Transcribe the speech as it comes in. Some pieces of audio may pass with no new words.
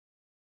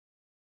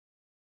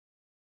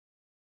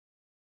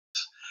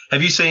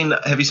Have you seen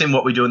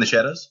What We Do in the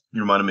Shadows?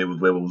 You reminded me with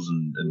werewolves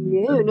and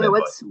No,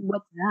 vampires.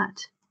 what's that?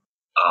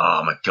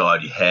 Oh my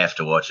god, you have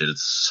to watch it.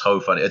 It's so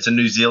funny. It's a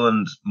New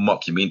Zealand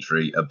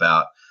mockumentary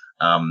about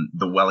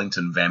the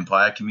Wellington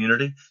vampire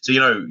community. So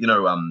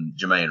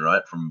Jermaine,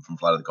 right, from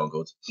Flight of the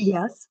Conchords.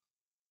 Yes.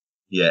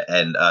 Yeah,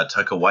 and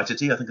Taika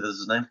Waititi, I think that is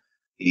his name.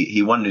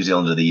 He won New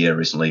Zealand of the Year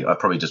recently. I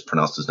probably just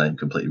pronounced his name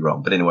completely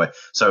wrong, but anyway,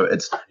 so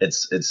it's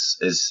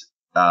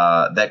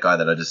that guy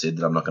that I just said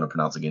that I'm not going to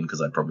pronounce again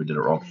because I probably did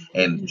it wrong,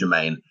 and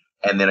Jermaine,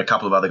 and then a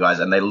couple of other guys,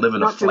 and they live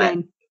in a Not flat.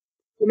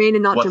 Jermaine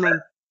and not What's Jermaine.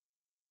 that?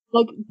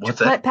 Like What's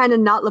that? Pen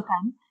and not Le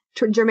Pen.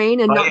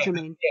 Jermaine and not Yeah,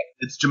 Jermaine. yeah,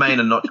 it's Jermaine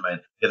and not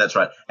Jermaine. Yeah, that's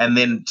right. And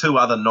then two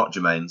other not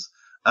Jermaines.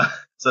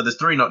 So there's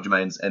three not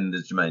Jermaines and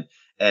there's Jermaine.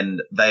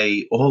 And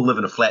they all live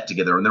in a flat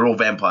together, and they're all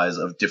vampires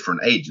of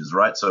different ages,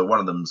 right? So one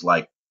of them's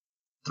like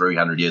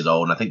 300 years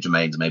old, and I think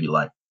Jermaine's maybe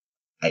like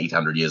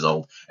 800 years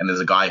old. And there's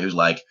a guy who's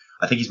like,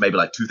 I think he's maybe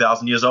like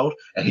 2,000 years old,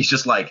 and he's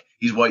just like,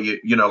 he's what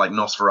like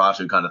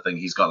Nosferatu kind of thing.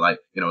 He's got like,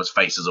 his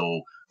face is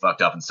all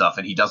fucked up and stuff,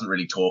 and he doesn't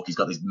really talk. He's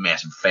got these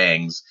massive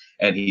fangs,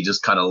 and he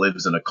just kind of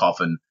lives in a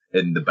coffin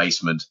in the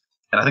basement.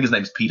 And I think his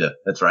name's Peter.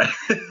 That's right.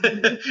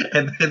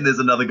 And then there's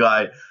another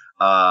guy,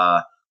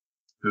 so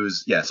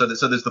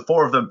there's the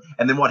four of them,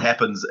 and then what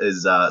happens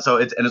is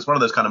it's one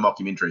of those kind of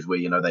mockumentaries where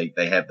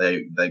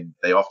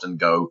they often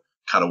go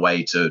cut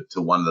away to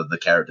one of the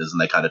characters,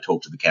 and they kind of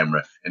talk to the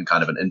camera in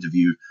kind of an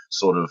interview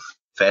sort of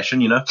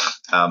fashion,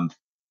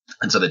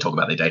 and so they talk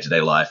about their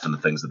day-to-day life and the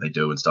things that they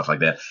do and stuff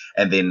like that,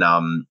 and then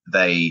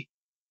they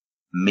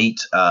meet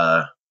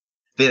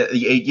then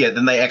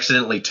they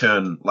accidentally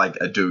turn like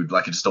a dude,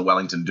 like just a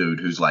Wellington dude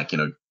who's like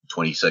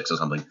 26 or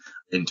something,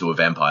 into a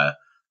vampire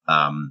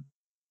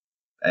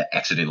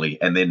accidentally,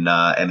 and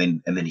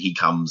then he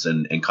comes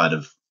and kind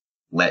of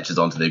latches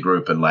onto their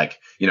group, and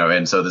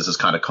and so there's this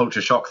kind of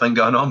culture shock thing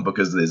going on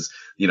because there's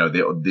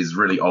there's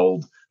really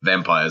old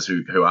vampires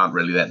who aren't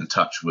really that in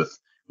touch with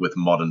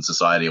modern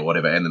society or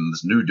whatever, and then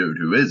this new dude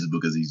who is,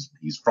 because he's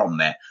from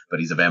that, but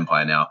he's a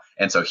vampire now,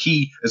 and so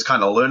he is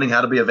kind of learning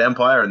how to be a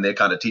vampire, and they're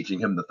kind of teaching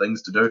him the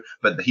things to do,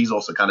 but he's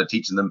also kind of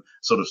teaching them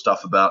sort of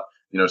stuff about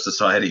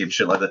society and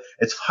shit like that.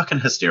 It's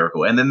fucking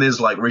hysterical. And then there's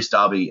like Rhys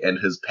Darby and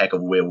his pack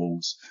of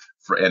werewolves,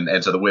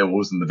 and so the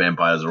werewolves and the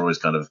vampires are always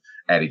kind of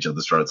at each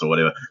other's throats or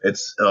whatever.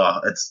 It's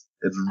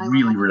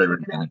really, really,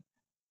 really funny.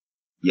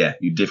 Yeah,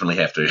 you definitely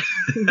have to.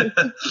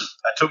 It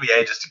took me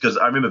ages because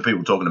I remember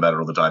people talking about it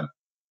all the time,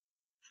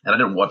 and I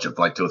didn't watch it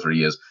for like 2 or 3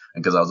 years,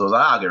 and because I was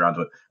like, I'll get around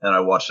to it, and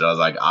I watched it. I was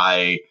like,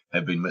 I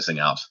have been missing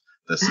out.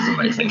 This is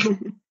amazing.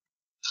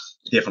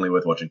 Definitely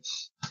worth watching.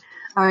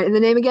 All right, and the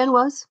name again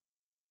was?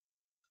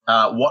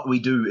 What We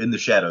Do in the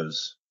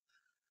Shadows.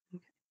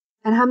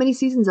 And how many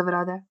seasons of it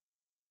are there?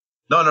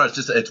 No,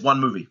 it's one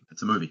movie.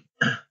 It's a movie.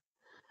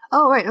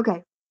 Oh, right,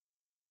 okay.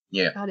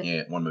 Yeah,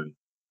 one movie.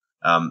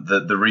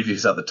 The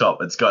reviews at the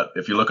top. It's got,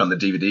 if you look on the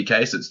DVD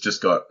case, it's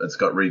got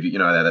review.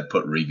 They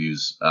put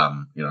reviews,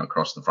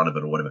 across the front of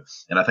it or whatever.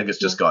 And I think it's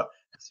just got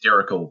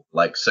hysterical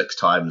like 6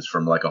 times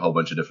from like a whole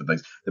bunch of different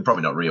things. They're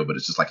probably not real, but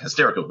it's just like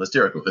hysterical. So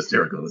They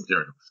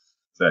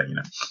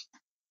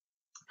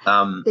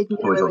can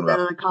get away with that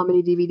on a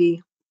comedy DVD.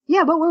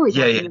 Yeah, what were we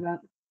talking about?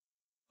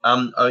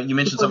 You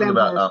mentioned something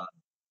about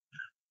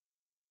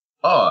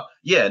I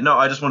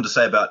just wanted to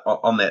say about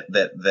on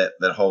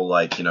that whole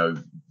like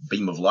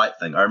beam of light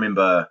thing. I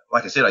remember,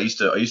 like I said, I used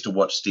to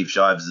watch Steve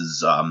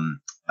Shives's An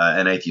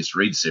Atheist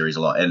Reads series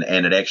a lot,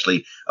 and it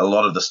actually, a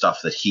lot of the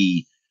stuff that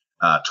he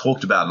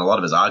talked about and a lot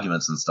of his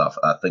arguments and stuff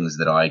are things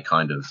that I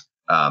kind of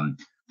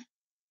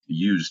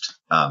used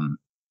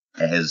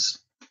as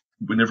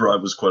whenever I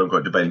was quote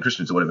unquote debating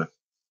Christians or whatever,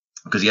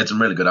 because he had some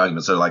really good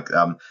arguments. So like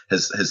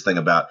his thing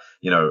about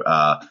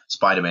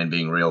Spider-Man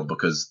being real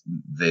because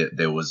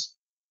there was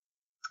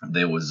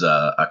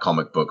a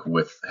comic book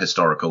with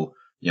historical,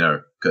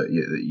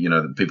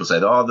 people say,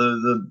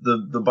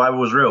 the Bible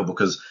was real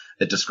because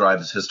it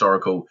describes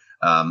historical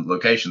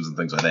locations and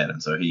things like that.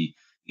 And so he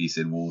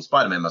said, well,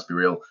 Spider-Man must be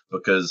real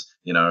because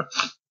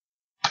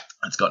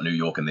it's got New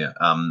York in there,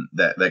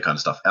 that kind of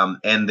stuff.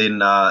 And then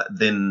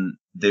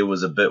there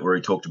was a bit where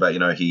he talked about,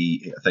 I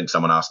think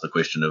someone asked the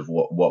question of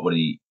what would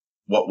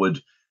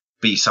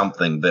be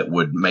something that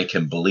would make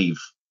him believe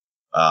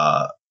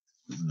the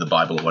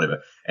Bible or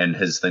whatever. And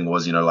his thing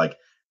was, like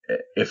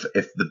if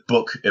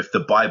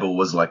the Bible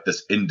was like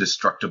this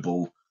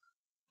indestructible,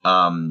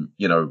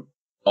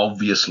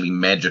 obviously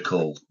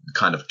magical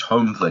kind of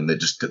tome thing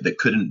that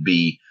couldn't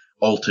be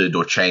altered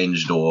or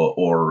changed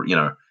or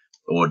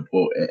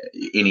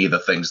any of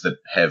the things that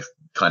have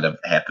kind of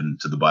happened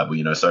to the Bible,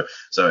 so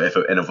if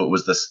it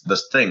was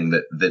this thing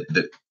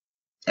that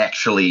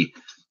actually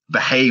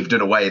behaved in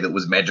a way that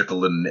was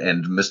magical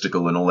and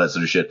mystical and all that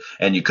sort of shit,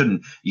 and you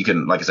can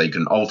like I say, you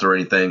couldn't alter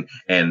anything,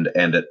 and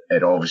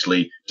it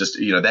obviously just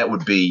that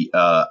would be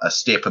a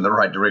step in the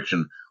right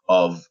direction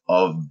of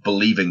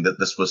believing that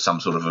this was some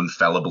sort of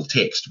infallible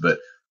text. But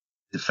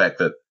the fact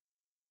that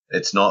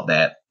it's not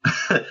that,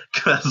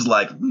 because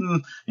like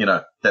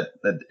that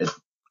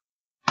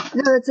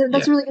No, that's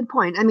a really good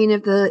point. I mean,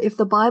 if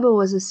the Bible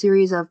was a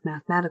series of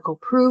mathematical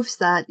proofs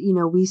that,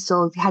 we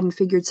still hadn't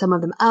figured some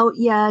of them out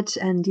yet,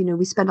 and,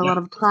 we spent a lot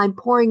of time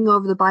poring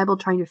over the Bible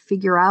trying to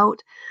figure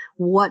out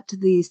what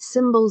these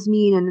symbols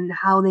mean and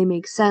how they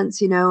make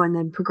sense, and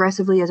then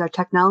progressively as our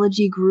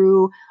technology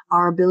grew,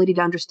 our ability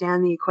to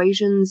understand the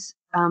equations,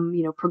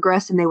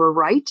 progressed, and they were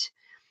right.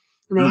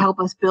 And they help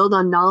us build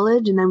on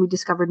knowledge, and then we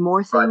discovered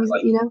more things,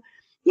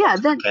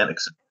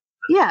 mechanics,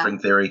 string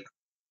theory.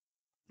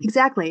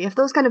 Exactly. If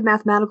those kind of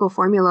mathematical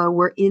formula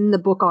were in the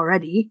book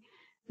already,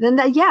 then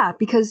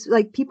because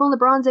like people in the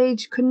Bronze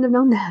Age couldn't have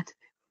known that.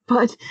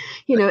 But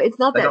it's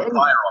not they that. Got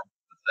fire on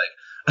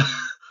the thing.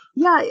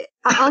 Yeah,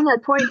 on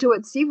that point to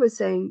what Steve was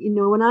saying,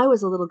 when I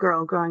was a little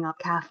girl growing up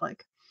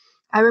Catholic,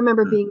 I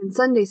remember being in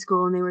Sunday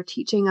school and they were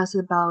teaching us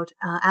about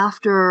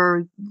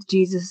after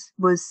Jesus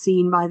was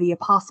seen by the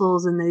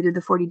apostles and they did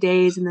the 40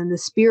 days and then the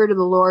Spirit of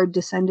the Lord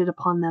descended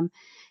upon them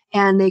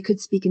and they could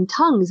speak in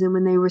tongues. And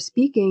when they were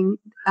speaking,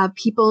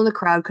 people in the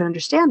crowd could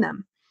understand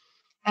them.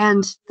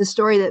 And the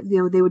story that,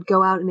 they would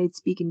go out and they'd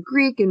speak in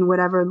Greek and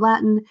whatever,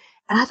 Latin.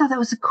 And I thought that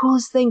was the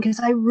coolest thing because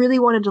I really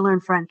wanted to learn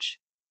French.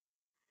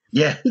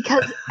 Yeah.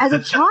 Because as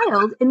a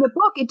child in the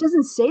book, it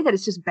doesn't say that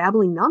it's just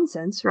babbling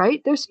nonsense, right?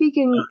 They're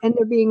speaking and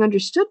they're being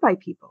understood by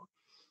people.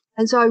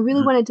 And so I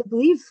really wanted to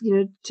believe,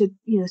 so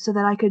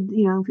that I could,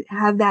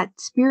 have that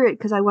spirit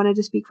because I wanted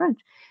to speak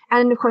French.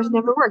 And of course, it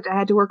never worked. I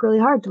had to work really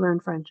hard to learn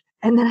French.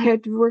 And then I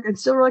had to work, I'm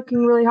still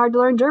working really hard to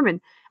learn German.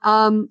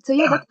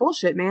 That's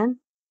bullshit, man.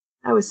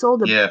 I was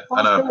sold a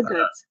false bill of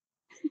goods.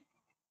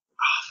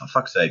 For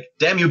fuck's sake.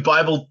 Damn you,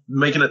 Bible,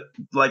 making it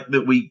like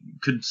that we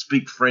could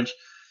speak French.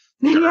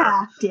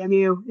 Yeah, damn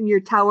you, and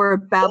your Tower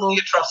of Babel. All the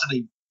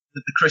atrocity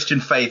that the Christian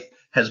faith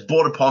has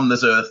brought upon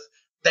this earth,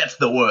 that's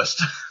the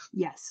worst.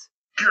 Yes,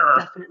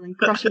 definitely.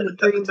 Crushing the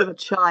dreams of a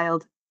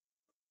child.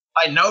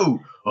 I know.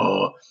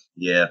 Oh,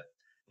 yeah.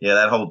 Yeah,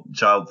 that whole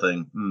child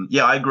thing.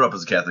 Yeah, I grew up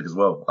as a Catholic as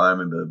well. I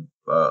remember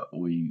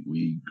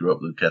we grew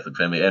up with a Catholic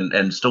family,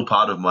 and still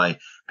part of my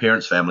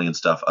parents' family and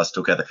stuff are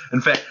still Catholic.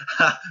 In fact,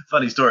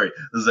 funny story.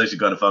 This is actually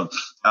kind of fun.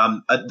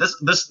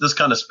 This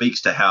kind of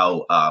speaks to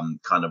how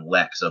kind of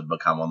lax I've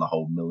become on the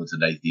whole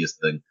militant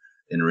atheist thing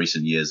in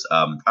recent years.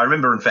 I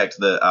remember, in fact,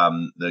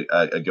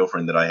 a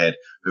girlfriend that I had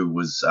who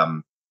was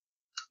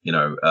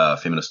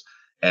feminist,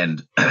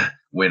 and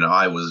when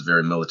I was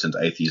very militant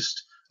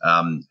atheist,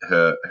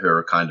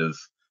 her kind of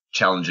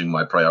challenging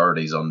my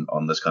priorities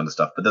on this kind of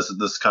stuff. But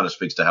this kind of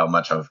speaks to how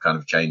much I've kind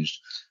of changed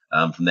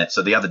from that.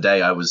 So the other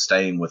day I was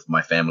staying with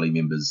my family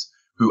members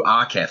who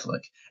are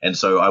Catholic. And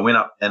so I went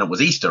up and it was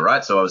Easter,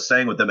 right? So I was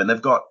staying with them and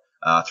they've got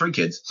 3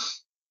 kids.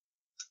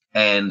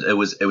 And it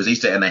was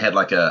Easter and they had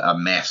like a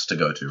mass to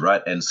go to,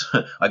 right? And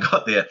so I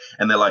got there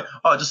and they're like,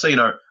 oh, just so you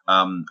know,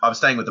 I was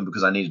staying with them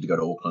because I needed to go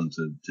to Auckland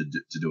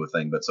to do a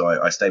thing. But so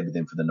I stayed with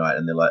them for the night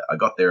and they're like, I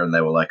got there and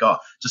they were like, oh,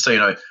 just so you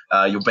know,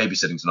 you're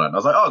babysitting tonight. And I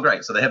was like, oh,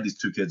 great. So they have these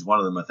 2 kids. One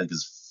of them I think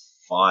is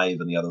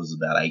 5 and the other was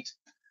about 8.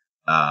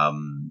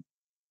 And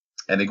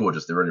they're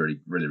gorgeous. They're really,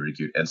 really, really, really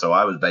cute. And so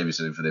I was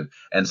babysitting for them.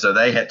 And so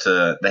they had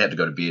to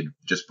go to bed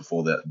just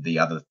before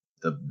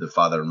the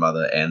father and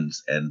mother and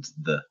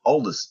the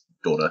oldest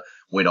daughter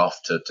went off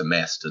to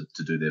mass to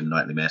do their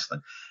nightly mass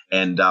thing,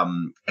 and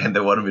they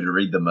wanted me to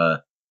read them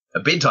a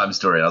bedtime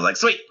story. I was like,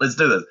 sweet, let's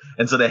do this.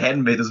 And so they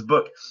handed me this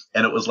book,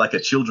 and it was like a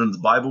children's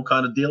Bible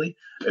kind of dealy.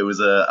 It was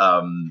like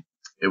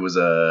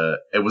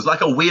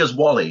a Where's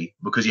Wally,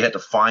 because you had to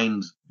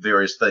find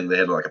various things. They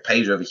had like a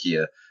page over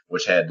here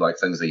which had like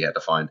things that you had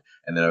to find,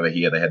 and then over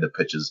here they had the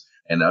pictures,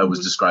 and I was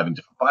describing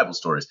different Bible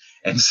stories.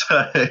 And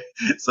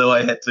so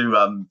I had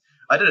to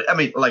I did. I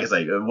mean, like I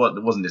say, it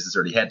wasn't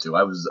necessarily had to.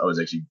 I was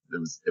actually.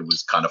 It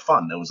was kind of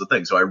fun. It was a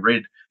thing. So I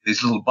read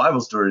these little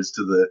Bible stories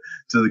to the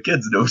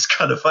kids, and it was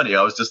kind of funny.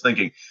 I was just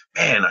thinking,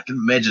 man, I can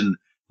imagine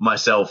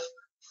myself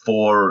 3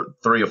 or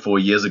 4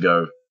 years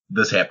ago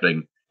this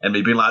happening, and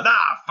me being like,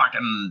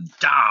 fucking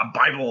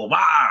Bible,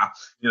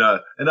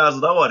 And I was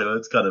like, oh, whatever.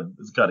 It's kind of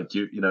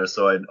cute,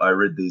 So I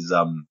read these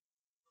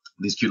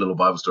cute little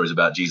Bible stories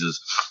about Jesus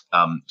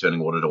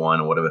turning water to wine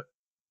or whatever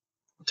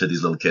to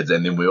these little kids,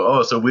 and then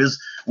so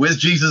where's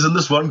Jesus in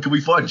this one? Can we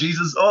find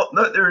Jesus? Oh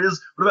no, there he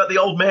is. What about the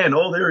old man?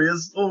 Oh, there he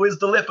is. Oh, where's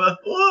the leper?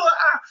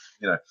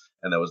 And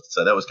that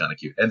was kind of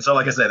cute. And so,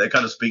 like I say, that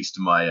kind of speaks to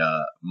my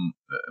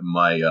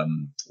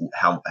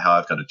how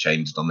I've kind of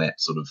changed on that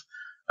sort of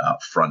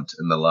front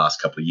in the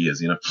last couple of years.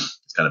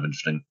 It's kind of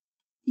interesting.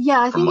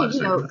 Yeah, I think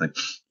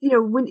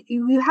when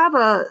you have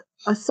a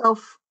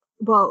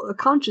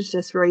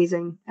consciousness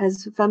raising,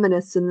 as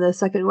feminists in the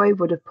second wave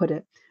would have put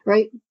it,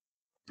 right?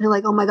 They're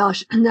like, oh my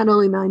gosh, not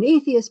only am I an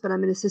atheist, but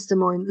I'm in a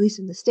system, or at least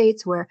in the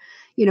States, where,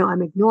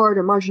 I'm ignored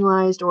or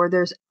marginalized, or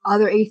there's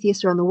other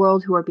atheists around the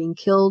world who are being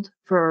killed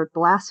for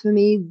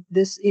blasphemy.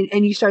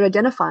 And you start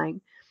identifying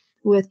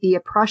with the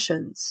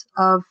oppressions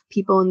of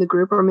people in the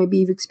group, or maybe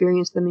you've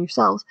experienced them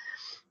yourselves.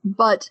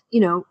 But,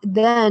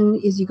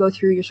 then as you go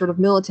through your sort of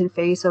militant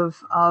phase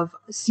of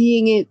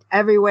seeing it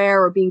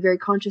everywhere or being very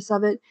conscious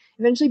of it,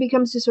 eventually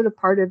becomes just sort of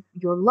part of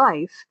your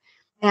life.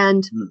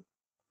 And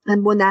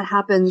when that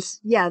happens,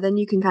 then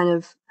you can kind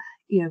of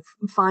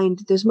find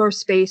there's more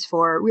space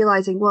for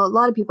realizing, well, a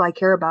lot of people I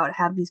care about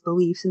have these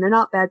beliefs and they're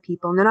not bad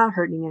people and they're not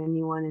hurting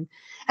anyone.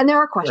 And there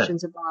are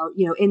questions about,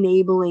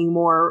 enabling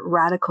more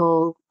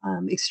radical,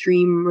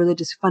 extreme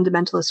religious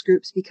fundamentalist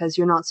groups because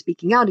you're not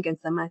speaking out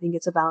against them. And I think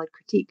it's a valid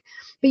critique,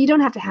 but you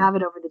don't have to have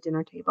it over the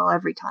dinner table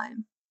every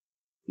time.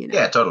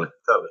 Yeah, totally.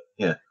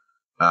 Yeah.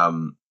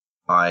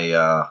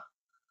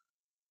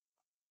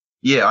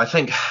 I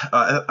think,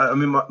 I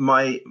mean,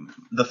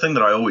 the thing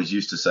that I always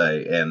used to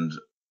say and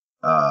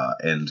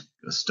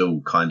still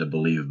kind of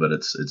believe, but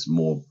it's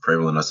more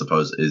prevalent, I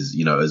suppose, is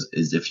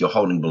if you're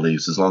holding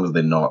beliefs, as long as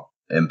they're not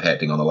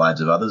impacting on the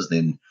lives of others,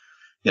 then,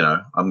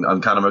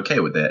 I'm kind of okay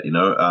with that.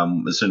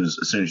 As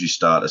soon as you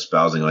start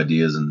espousing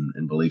ideas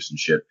and beliefs and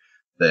shit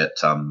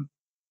that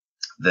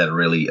are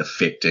really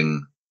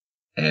affecting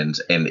and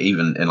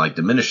even like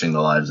diminishing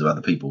the lives of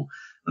other people,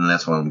 and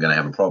that's when I'm going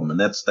to have a problem. And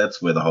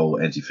that's where the whole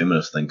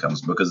anti-feminist thing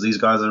comes, because these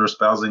guys are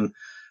espousing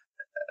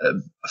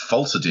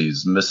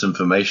falsities,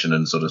 misinformation,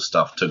 and sort of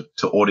stuff to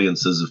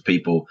audiences of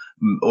people,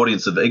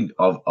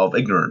 of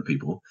ignorant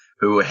people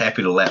who are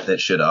happy to lap that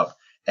shit up,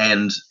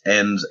 and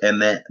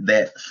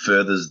that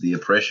furthers the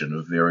oppression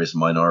of various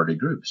minority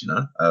groups.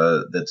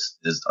 I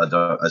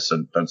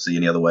don't see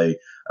any other way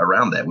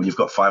around that. When you've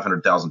got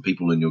 500,000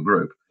 people in your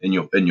group, in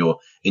your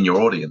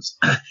audience,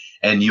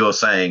 and you're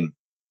saying,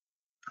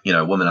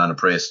 women aren't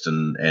oppressed,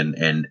 and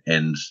the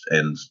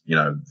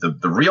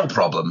real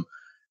problem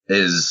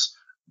is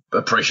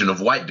oppression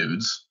of white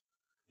dudes,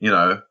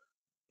 and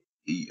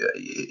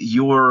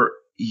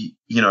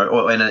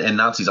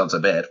Nazis aren't so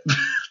bad,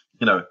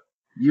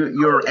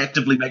 you're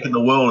actively making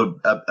the world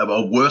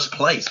a worse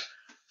place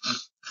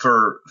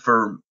for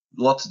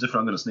lots of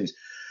different. I'm going to sneeze.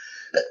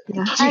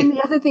 Yeah. And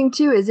the other thing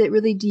too is it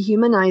really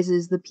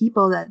dehumanizes the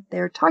people that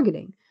they're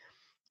targeting.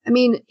 I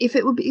mean,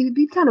 it would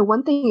be kind of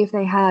one thing if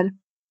they had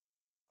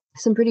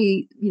some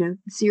pretty,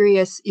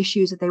 serious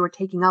issues that they were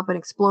taking up and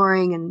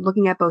exploring and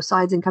looking at both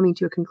sides and coming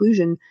to a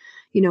conclusion,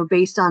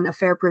 based on a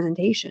fair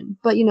presentation.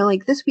 But,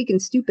 like This Week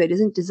in Stupid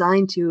isn't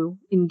designed to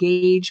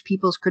engage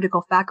people's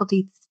critical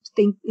faculty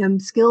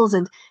skills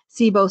and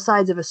see both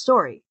sides of a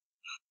story.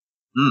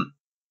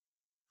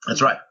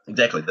 That's right.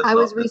 Exactly. That's not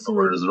what it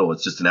is at all.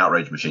 It's just an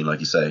outrage machine, like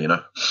you say, Yeah,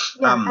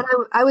 and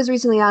I was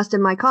recently asked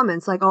in my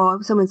comments, like,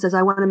 someone says,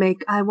 I want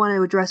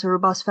to address a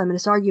robust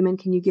feminist argument.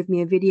 Can you give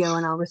me a video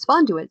and I'll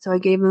respond to it? So I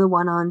gave them the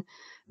one on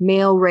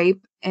male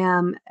rape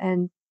and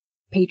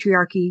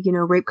patriarchy,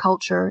 rape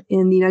culture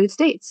in the United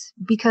States,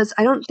 because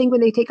I don't think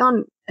when they take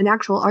on an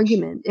actual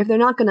argument, if they're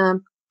not going to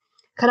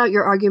cut out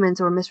your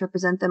arguments or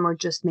misrepresent them or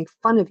just make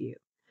fun of you,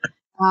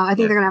 I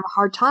think they're going to have a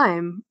hard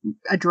time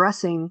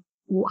addressing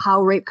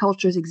how rape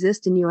cultures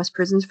exist in U.S.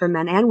 prisons for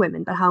men and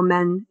women, but how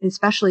men,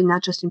 especially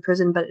not just in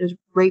prison, but as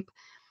rape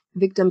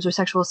victims or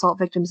sexual assault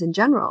victims in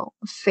general,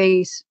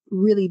 face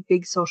really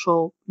big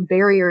social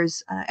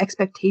barriers,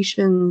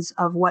 expectations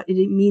of what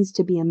it means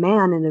to be a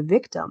man and a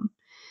victim.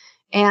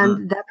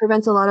 And that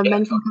prevents a lot of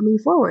men from coming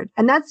forward.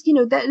 And that's,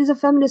 that is a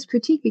feminist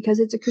critique because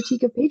it's a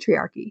critique of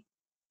patriarchy.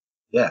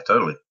 Yeah,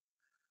 totally.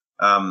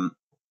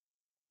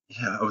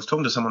 Yeah, I was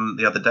talking to someone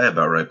the other day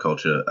about rape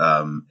culture,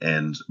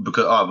 and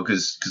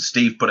because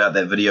Steve put out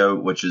that video,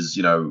 which is,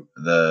 it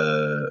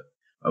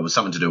was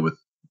something to do with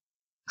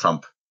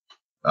Trump,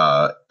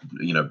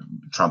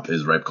 Trump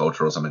is rape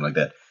culture or something like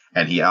that,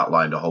 and he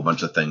outlined a whole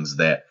bunch of things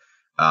that,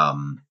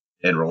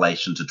 in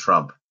relation to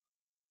Trump,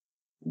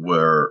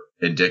 were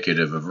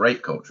indicative of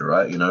rape culture,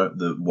 right?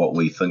 What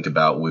we think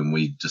about when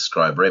we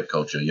describe rape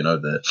culture,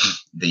 the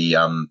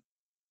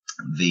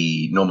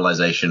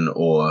normalization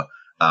or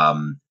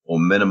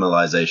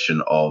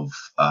minimalization of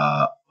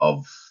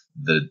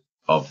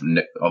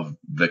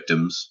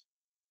victims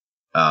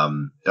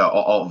of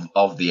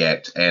the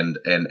act and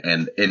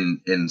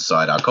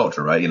inside our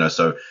culture, right?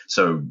 So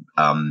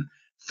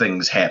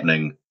things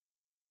happening,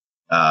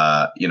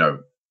 as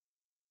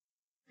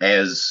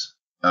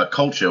a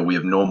culture, we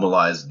have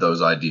normalized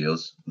those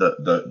ideas,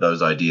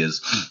 those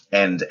ideas,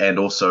 and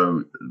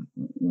also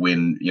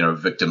when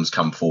victims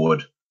come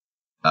forward,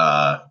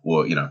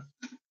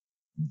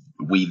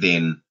 we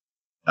then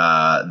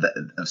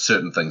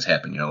certain things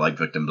happen, like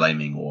victim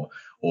blaming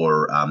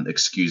or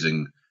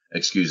excusing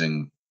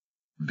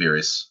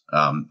various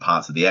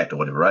parts of the act or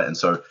whatever, right? And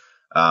so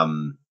I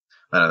know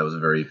that was a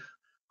very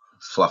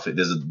fluffy.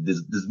 There's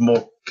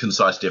more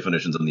concise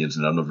definitions on the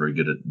internet. I'm not very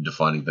good at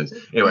defining things.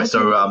 Anyway,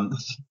 so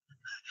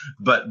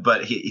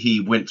but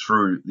he went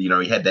through, he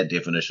had that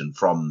definition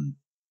from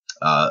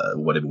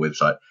whatever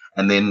website,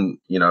 and then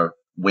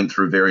went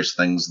through various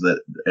things that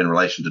in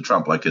relation to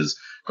Trump, like his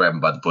grab him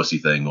by the pussy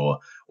thing or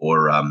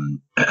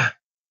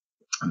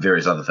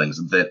various other things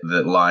that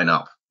line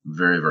up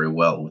very, very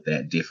well with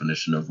that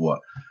definition of what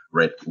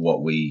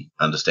we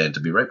understand to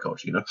be rape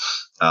culture,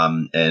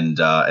 and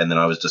then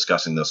I was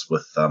discussing this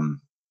with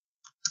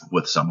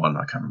someone,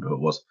 I can't remember who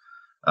it was,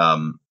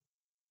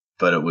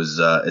 but it was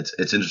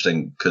it's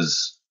interesting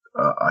because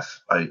I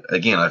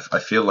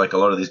feel like a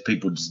lot of these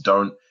people just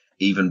don't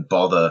even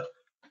bother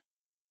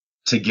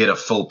to get a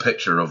full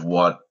picture of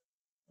what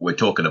we're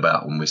talking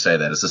about when we say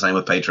that. It's the same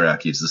with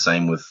patriarchy. It's the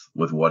same with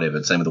whatever.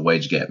 It's the same with the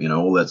wage gap.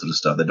 All that sort of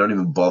stuff. They don't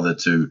even bother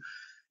to,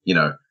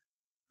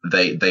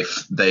 they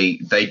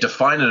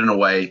define it in a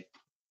way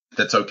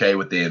that's okay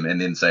with them, and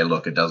then say,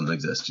 look, it doesn't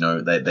exist.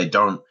 They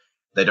don't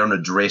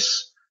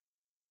address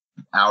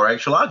our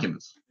actual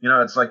arguments.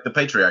 It's like the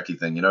patriarchy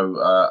thing.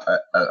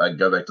 I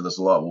go back to this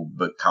a lot,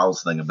 but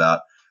Carl's thing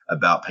about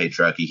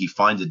patriarchy, he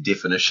finds a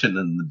definition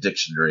in the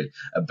dictionary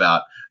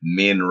about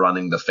men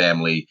running the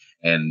family,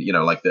 and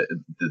like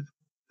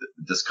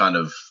this kind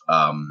of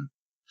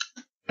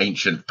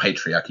ancient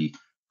patriarchy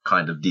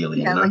kind of deal.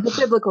 Yeah, like the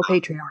biblical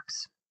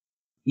patriarchs.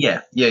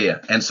 Yeah.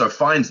 And so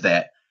finds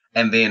that,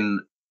 and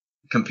then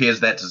compares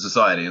that to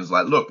society, and is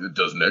like, look, it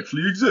doesn't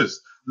actually exist.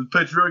 The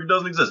patriarchy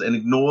doesn't exist, and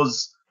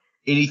ignores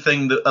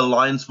anything that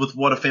aligns with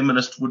what a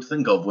feminist would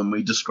think of when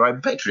we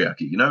describe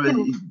patriarchy.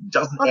 It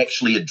doesn't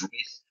actually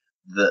address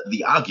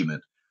the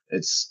argument.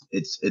 It's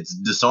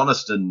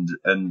dishonest and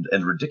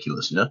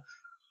ridiculous.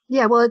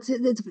 Yeah, well,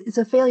 it's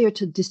a failure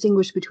to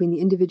distinguish between the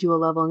individual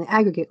level and the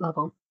aggregate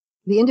level.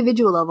 The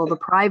individual level, the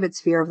private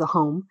sphere of the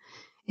home,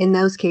 in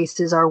those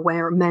cases are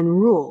where men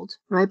ruled,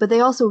 right? But they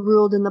also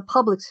ruled in the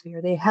public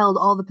sphere. They held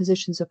all the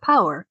positions of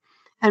power.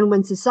 And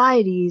when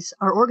societies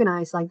are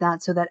organized like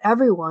that, so that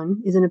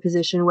everyone is in a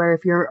position where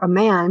if you're a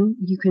man,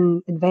 you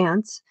can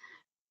advance,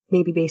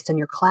 maybe based on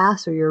your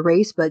class or your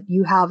race, but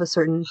you have a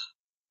certain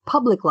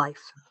public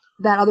life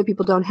that other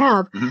people don't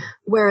have. Mm-hmm.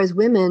 Whereas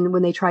women,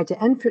 when they try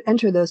to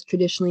enter those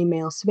traditionally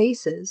male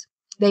spaces,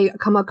 they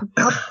come up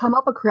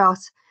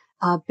across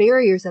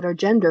barriers that are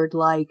gendered,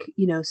 like,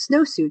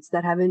 snowsuits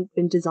that haven't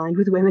been designed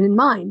with women in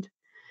mind.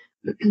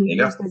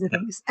 Those kinds of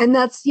things. And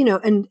that's,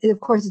 and of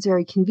course it's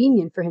very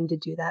convenient for him to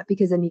do that,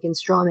 because then he can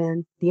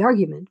strawman the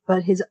argument,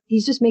 but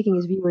he's just making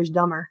his viewers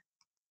dumber.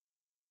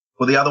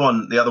 Well, the other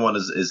one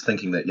is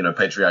thinking that,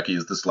 patriarchy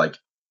is this like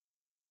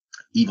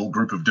evil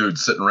group of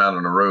dudes sitting around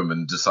in a room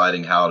and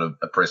deciding how to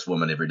oppress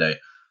women every day,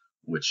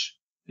 which,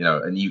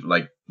 and you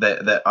like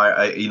that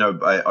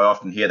I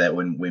often hear that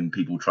when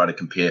people try to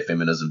compare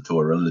feminism to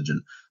a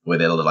religion, where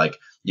they're like,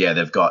 yeah,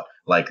 they've got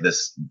like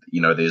this,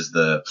 there's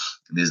the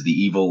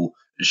evil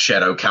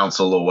shadow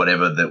council or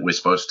whatever that we're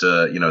supposed to,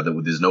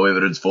 that there's no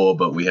evidence for,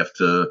 but we have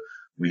to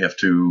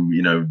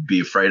be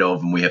afraid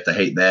of, and we have to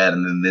hate that.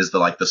 And then there's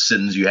the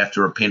sins you have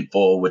to repent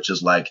for, which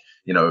is like,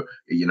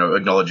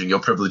 acknowledging your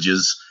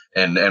privileges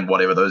and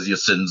whatever, those are your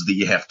sins that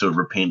you have to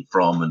repent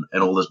from,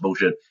 and all this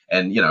bullshit.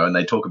 And, and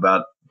they talk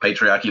about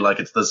patriarchy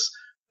like it's this,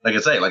 like I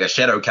say, like a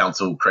shadow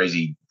council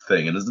crazy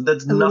thing. And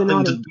that's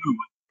nothing to do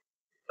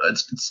with,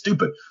 it's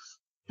stupid.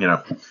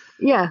 Yeah,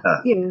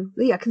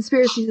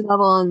 conspiracy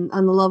level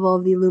on the level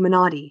of the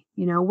Illuminati,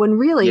 when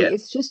really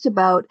it's just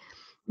about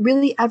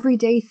really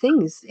everyday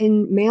things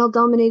in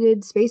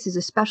male-dominated spaces,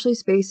 especially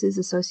spaces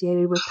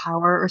associated with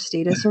power or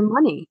status or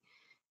money.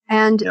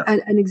 And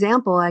an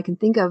example I can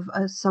think of,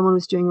 someone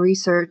was doing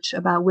research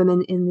about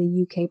women in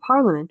the UK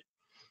Parliament,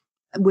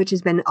 which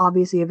has been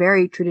obviously a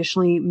very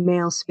traditionally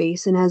male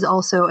space and has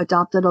also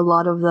adopted a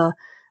lot of the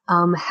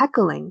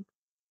heckling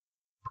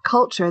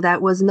culture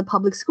that was in the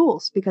public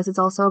schools, because it's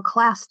also a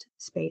classed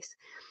space.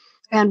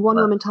 And one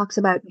woman talks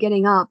about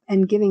getting up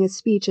and giving a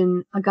speech,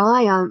 and a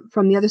guy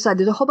from the other side,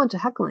 there's a whole bunch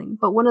of heckling,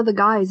 but one of the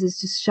guys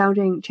is just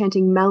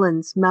chanting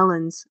melons,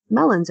 melons,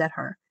 melons at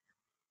her.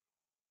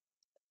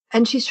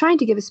 And she's trying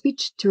to give a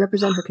speech to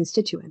represent her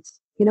constituents,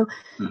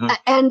 Mm-hmm.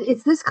 And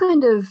it's this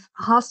kind of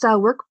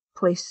hostile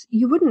workplace.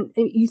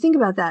 You think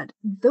about that.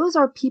 Those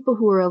are people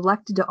who are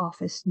elected to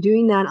office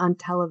doing that on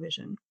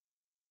television.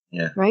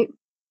 Yeah. Right?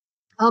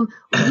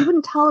 You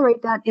wouldn't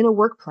tolerate that in a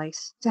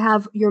workplace, to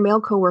have your male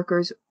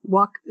coworkers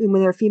walk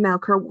when their female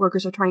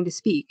coworkers are trying to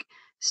speak,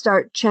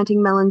 start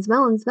chanting melons,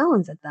 melons,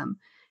 melons at them.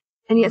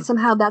 And yet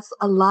somehow that's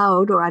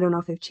allowed, or I don't know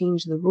if they've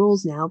changed the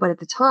rules now, but at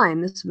the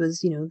time, this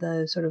was,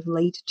 the sort of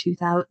late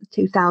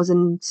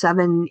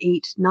 2007,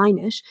 8,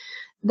 9-ish.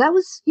 That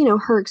was,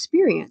 her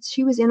experience.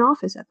 She was in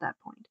office at that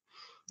point.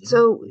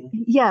 So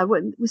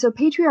so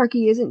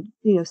patriarchy isn't,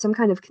 some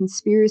kind of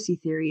conspiracy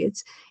theory.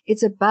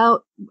 It's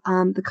about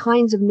the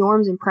kinds of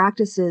norms and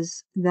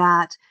practices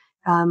that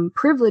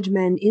privilege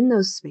men in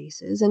those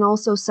spaces, and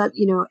also set,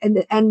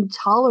 and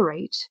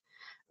tolerate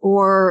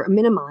or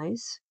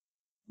minimize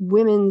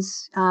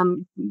women's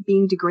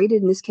being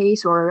degraded in this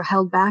case, or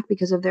held back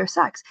because of their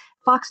sex.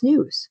 Fox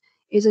News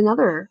is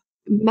another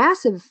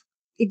massive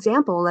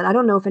example that I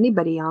don't know if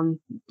anybody on,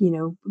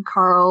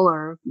 Carl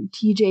or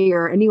TJ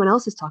or anyone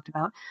else has talked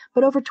about,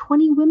 but over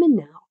 20 women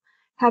now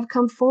have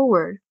come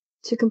forward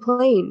to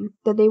complain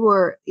that they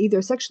were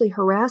either sexually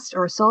harassed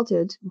or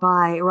assaulted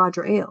by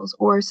Roger Ailes,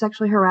 or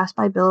sexually harassed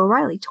by Bill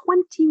O'Reilly.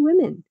 20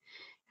 women.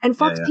 And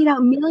Fox paid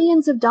out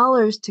millions of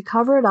dollars to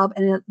cover it up,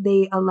 and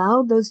they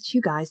allowed those two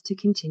guys to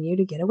continue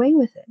to get away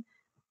with it.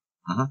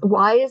 Uh-huh.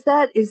 Why is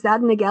that? Is that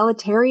an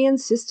egalitarian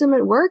system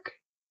at work?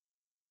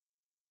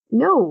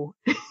 No.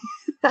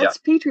 That's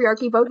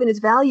patriarchy, both in its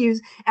values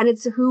and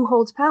it's who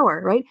holds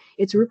power, right?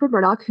 It's Rupert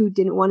Murdoch, who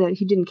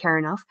didn't care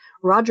enough,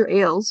 Roger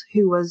Ailes,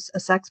 who was a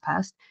sex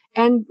pest,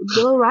 and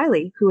Bill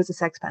O'Reilly, who was a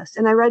sex pest.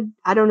 And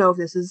I don't know if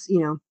this is,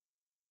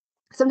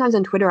 sometimes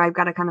on Twitter, I've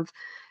got to kind of,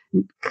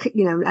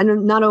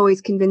 I'm not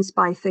always convinced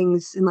by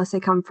things unless they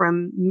come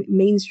from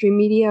mainstream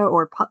media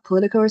or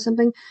Politico or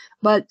something.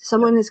 But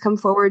someone has come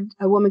forward,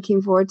 a woman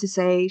came forward to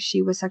say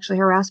she was sexually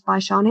harassed by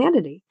Sean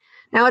Hannity.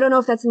 Now, I don't know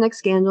if that's the next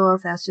scandal or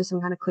if that's just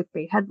some kind of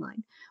clickbait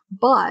headline.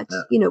 But,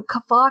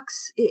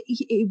 Fox,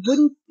 it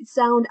wouldn't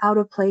sound out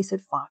of place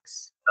at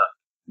Fox.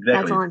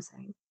 Exactly. That's all I'm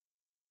saying.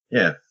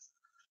 Yeah.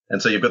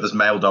 And so you've got this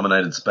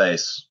male-dominated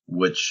space,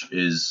 which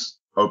is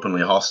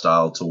openly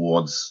hostile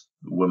towards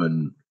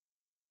women,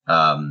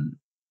 women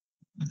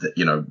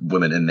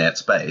in that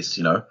space,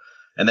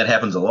 and that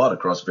happens a lot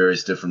across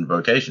various different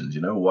vocations,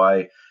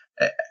 why,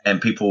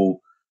 and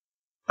people,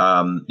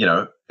 again,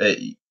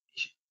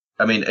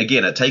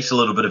 it takes a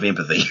little bit of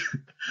empathy,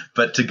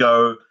 but to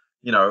go,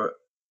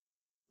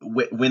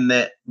 when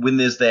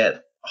there's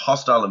that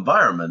hostile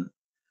environment,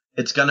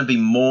 it's going to be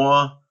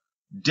more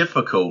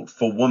difficult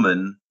for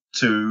women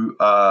to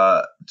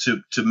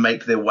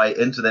make their way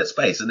into that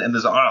space, and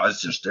there's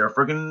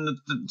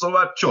it's all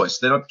about choice.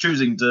 They're not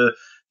choosing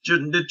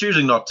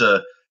not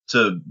to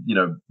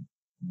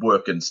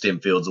work in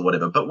STEM fields or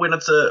whatever. But when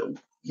it's again,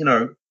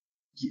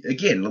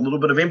 a little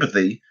bit of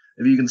empathy,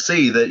 if you can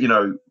see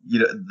that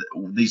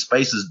these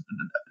spaces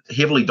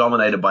heavily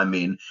dominated by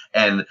men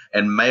and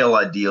male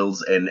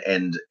ideals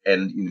and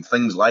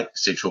things like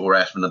sexual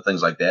harassment and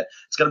things like that,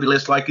 it's going to be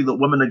less likely that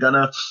women are going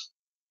to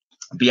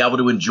be able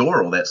to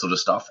endure all that sort of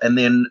stuff and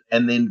then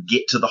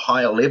get to the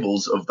higher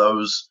levels of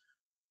those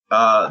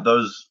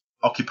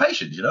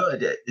occupations.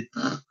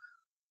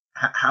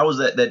 How is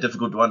that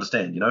difficult to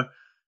understand?